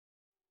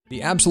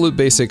The absolute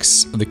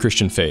basics of the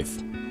Christian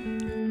faith.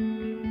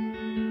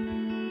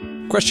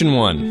 Question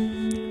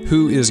 1.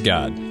 Who is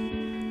God?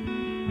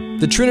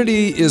 The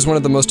Trinity is one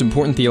of the most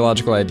important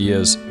theological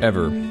ideas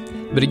ever,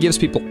 but it gives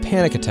people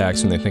panic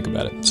attacks when they think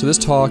about it. So this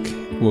talk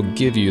will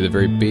give you the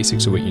very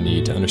basics of what you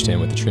need to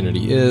understand what the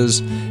Trinity is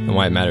and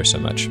why it matters so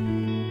much.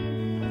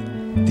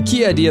 The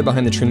key idea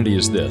behind the Trinity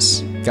is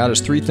this: God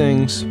is three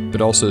things, but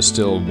also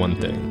still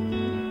one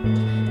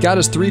thing. God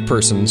is three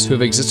persons who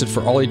have existed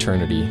for all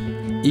eternity,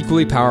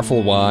 equally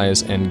powerful,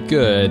 wise, and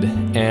good,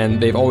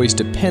 and they've always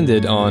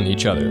depended on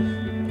each other.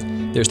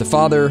 There's the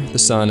Father, the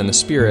Son, and the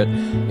Spirit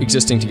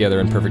existing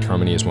together in perfect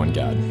harmony as one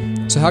God.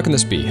 So how can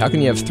this be? How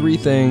can you have three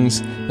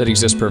things that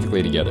exist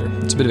perfectly together?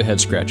 It's a bit of a head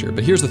scratcher,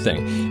 but here's the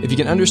thing. If you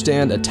can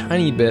understand a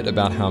tiny bit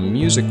about how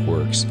music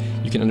works,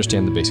 you can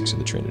understand the basics of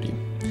the Trinity.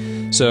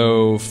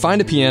 So find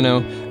a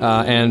piano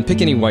and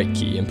pick any white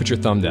key and put your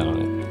thumb down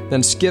on it.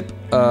 Then skip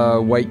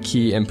a white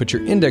key and put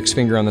your index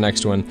finger on the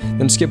next one.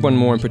 Then skip one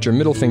more and put your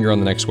middle finger on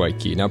the next white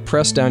key. Now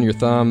press down your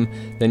thumb,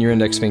 then your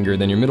index finger,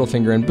 then your middle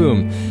finger, and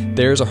boom,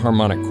 there's a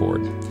harmonic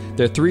chord.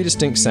 There are three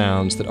distinct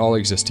sounds that all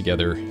exist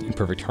together in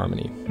perfect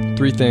harmony.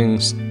 Three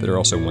things that are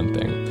also one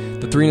thing.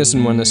 The threeness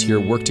and oneness here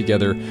work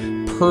together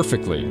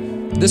perfectly.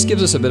 This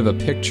gives us a bit of a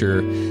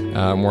picture,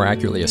 more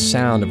accurately a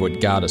sound of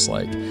what God is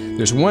like.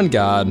 There's one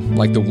God,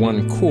 like the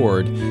one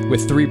chord,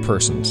 with three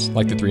persons,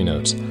 like the three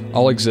notes,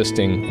 all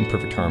existing in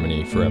perfect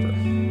harmony forever.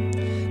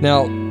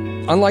 Now,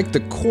 unlike the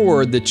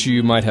chord that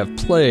you might have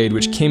played,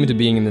 which came into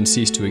being and then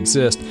ceased to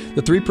exist,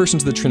 the three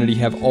persons of the Trinity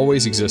have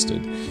always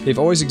existed. They've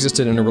always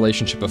existed in a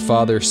relationship of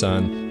Father,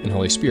 Son, and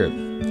Holy Spirit.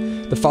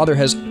 The Father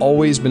has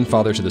always been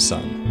Father to the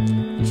Son.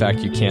 In fact,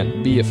 you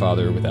can't be a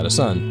Father without a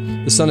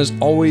Son. The Son has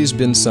always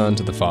been Son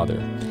to the Father,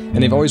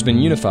 and they've always been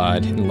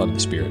unified in the love of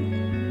the Spirit.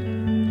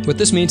 What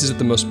this means is that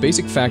the most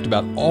basic fact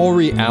about all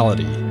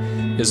reality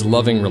is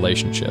loving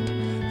relationship.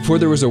 Before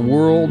there was a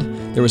world,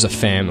 there was a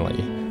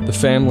family, the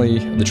family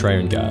of the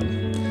triune God.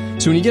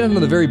 So when you get down to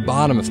the very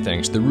bottom of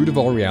things, the root of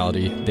all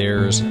reality,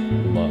 there's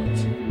love.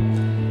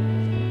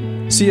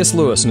 C.S.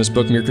 Lewis, in his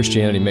book Mere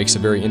Christianity, makes a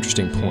very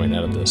interesting point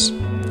out of this.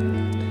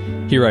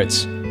 He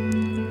writes,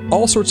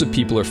 "All sorts of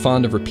people are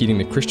fond of repeating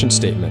the Christian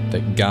statement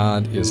that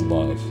God is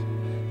love.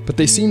 But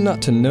they seem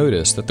not to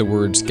notice that the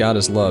words God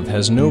is love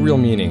has no real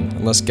meaning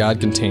unless God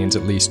contains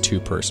at least two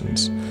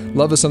persons.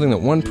 Love is something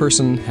that one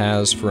person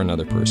has for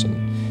another person.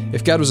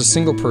 If God was a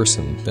single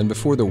person, then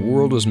before the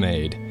world was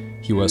made,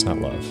 he was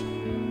not love."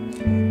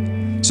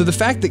 So the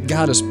fact that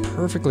God is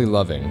perfectly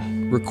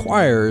loving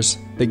requires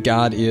that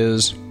God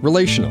is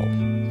relational.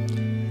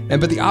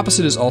 But the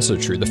opposite is also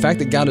true. The fact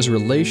that God is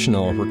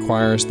relational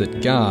requires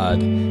that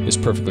God is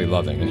perfectly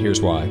loving, and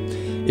here's why.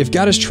 If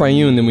God is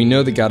triune, then we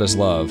know that God is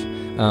love,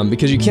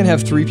 because you can't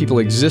have three people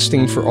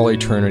existing for all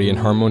eternity in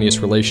harmonious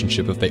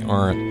relationship if they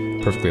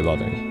aren't perfectly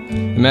loving.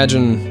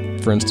 Imagine,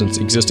 for instance,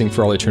 existing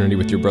for all eternity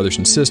with your brothers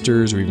and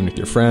sisters, or even with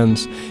your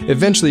friends.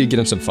 Eventually you get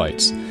in some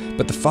fights.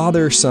 But the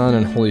Father, Son,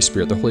 and Holy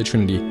Spirit, the Holy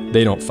Trinity,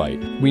 they don't fight.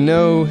 We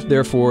know,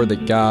 therefore,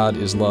 that God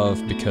is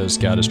love because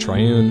God is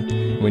triune.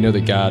 And we know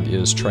that God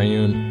is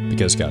triune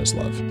because God is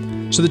love.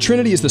 So the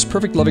Trinity is this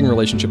perfect loving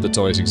relationship that's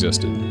always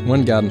existed.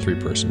 One God and three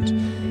persons.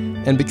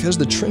 And because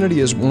the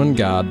Trinity is one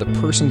God, the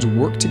persons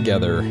work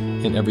together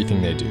in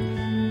everything they do.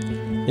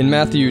 In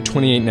Matthew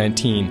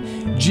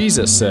 28:19,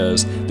 Jesus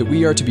says that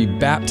we are to be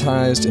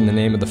baptized in the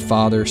name of the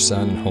Father,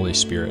 Son, and Holy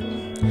Spirit.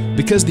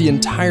 Because the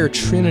entire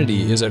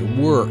Trinity is at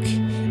work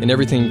in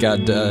everything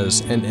God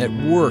does, and at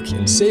work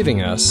in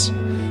saving us,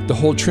 the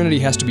whole Trinity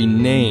has to be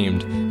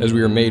named as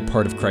we are made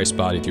part of Christ's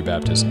body through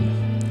baptism.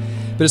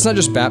 But it's not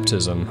just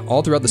baptism.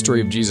 All throughout the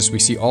story of Jesus, we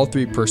see all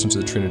three persons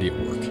of the Trinity at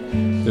work.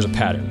 There's a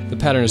pattern. The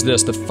pattern is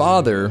this: the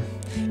Father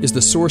is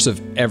the source of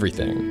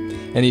everything,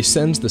 and he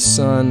sends the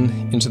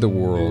Son into the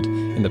world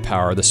in the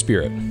power of the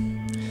Spirit.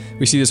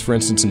 We see this, for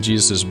instance, in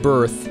Jesus'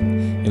 birth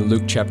in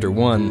Luke chapter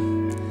 1.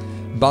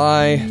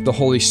 By the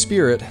Holy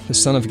Spirit, the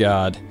Son of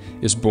God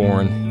is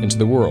born into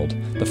the world.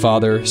 The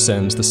Father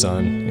sends the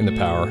Son in the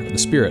power of the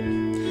Spirit.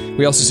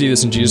 We also see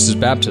this in Jesus'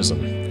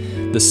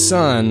 baptism. The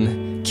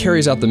Son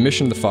carries out the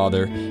mission of the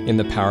Father in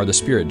the power of the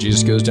Spirit.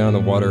 Jesus goes down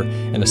in the water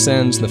and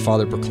ascends. The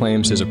Father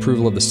proclaims his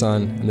approval of the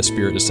Son, and the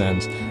Spirit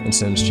descends and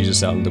sends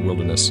Jesus out into the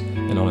wilderness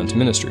and on into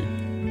ministry.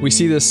 We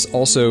see this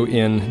also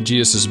in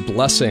Jesus'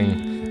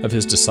 blessing of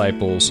his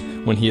disciples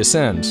when he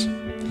ascends.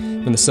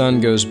 When the Son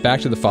goes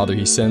back to the Father,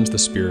 he sends the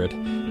Spirit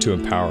to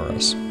empower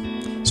us.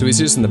 So we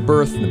see this in the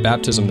birth, and the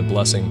baptism, the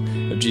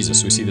blessing of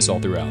Jesus. We see this all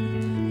throughout.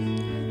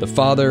 The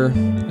Father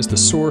is the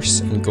source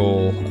and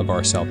goal of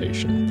our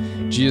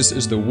salvation. Jesus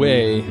is the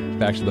way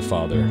back to the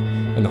Father,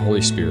 and the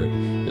Holy Spirit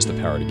is the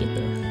power to get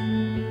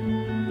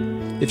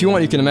there. If you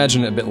want, you can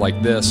imagine it a bit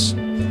like this.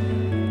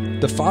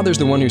 The Father is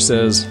the one who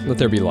says, "Let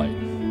there be light."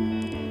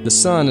 The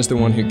Son is the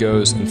one who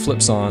goes and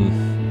flips on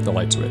the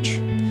light switch.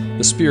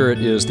 The Spirit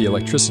is the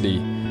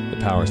electricity that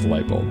powers the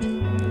light bulb.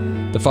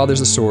 The Father is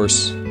the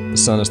source, the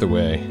Son is the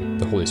way,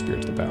 the Holy Spirit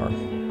is the power.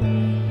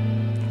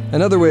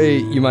 Another way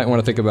you might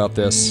want to think about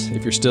this,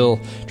 if you're still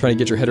trying to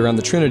get your head around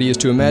the Trinity, is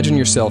to imagine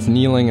yourself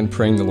kneeling and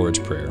praying the Lord's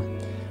Prayer.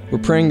 We're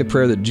praying the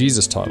prayer that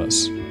Jesus taught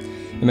us.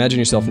 Imagine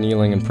yourself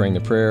kneeling and praying the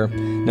prayer.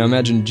 Now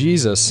imagine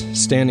Jesus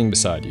standing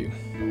beside you,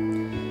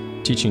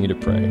 teaching you to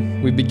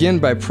pray. We begin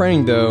by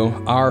praying, though,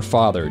 Our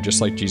Father, just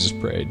like Jesus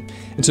prayed.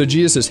 And so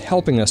Jesus is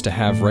helping us to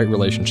have right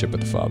relationship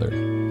with the Father.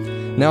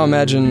 Now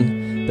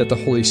imagine that the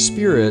Holy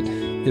Spirit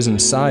is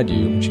inside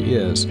you, which He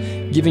is,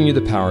 giving you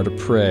the power to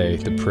pray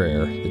the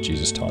prayer that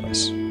Jesus taught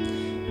us.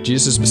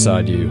 Jesus is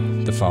beside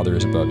you, the Father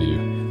is above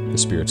you, the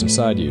Spirit's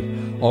inside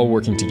you, all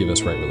working to give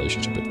us right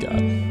relationship with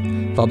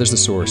God. Father's the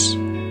source,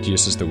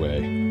 Jesus is the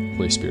way,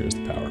 Holy Spirit is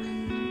the power.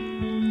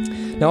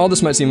 Now all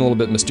this might seem a little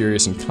bit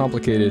mysterious and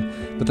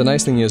complicated, but the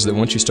nice thing is that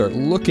once you start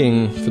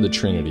looking for the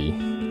Trinity,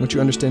 once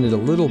you understand it a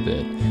little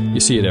bit, you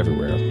see it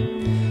everywhere.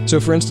 So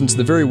for instance,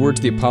 the very words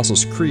of the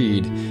Apostles'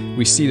 Creed,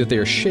 we see that they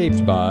are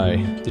shaped by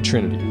the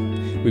Trinity.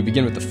 We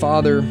begin with the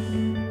Father, we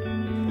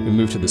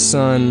move to the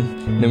Son,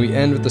 and then we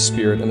end with the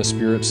Spirit and the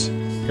Spirit's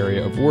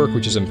area of work,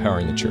 which is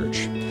empowering the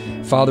church.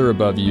 Father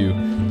above you,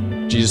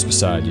 Jesus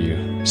beside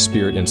you,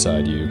 Spirit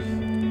inside you.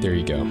 There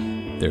you go.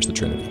 There's the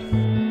Trinity.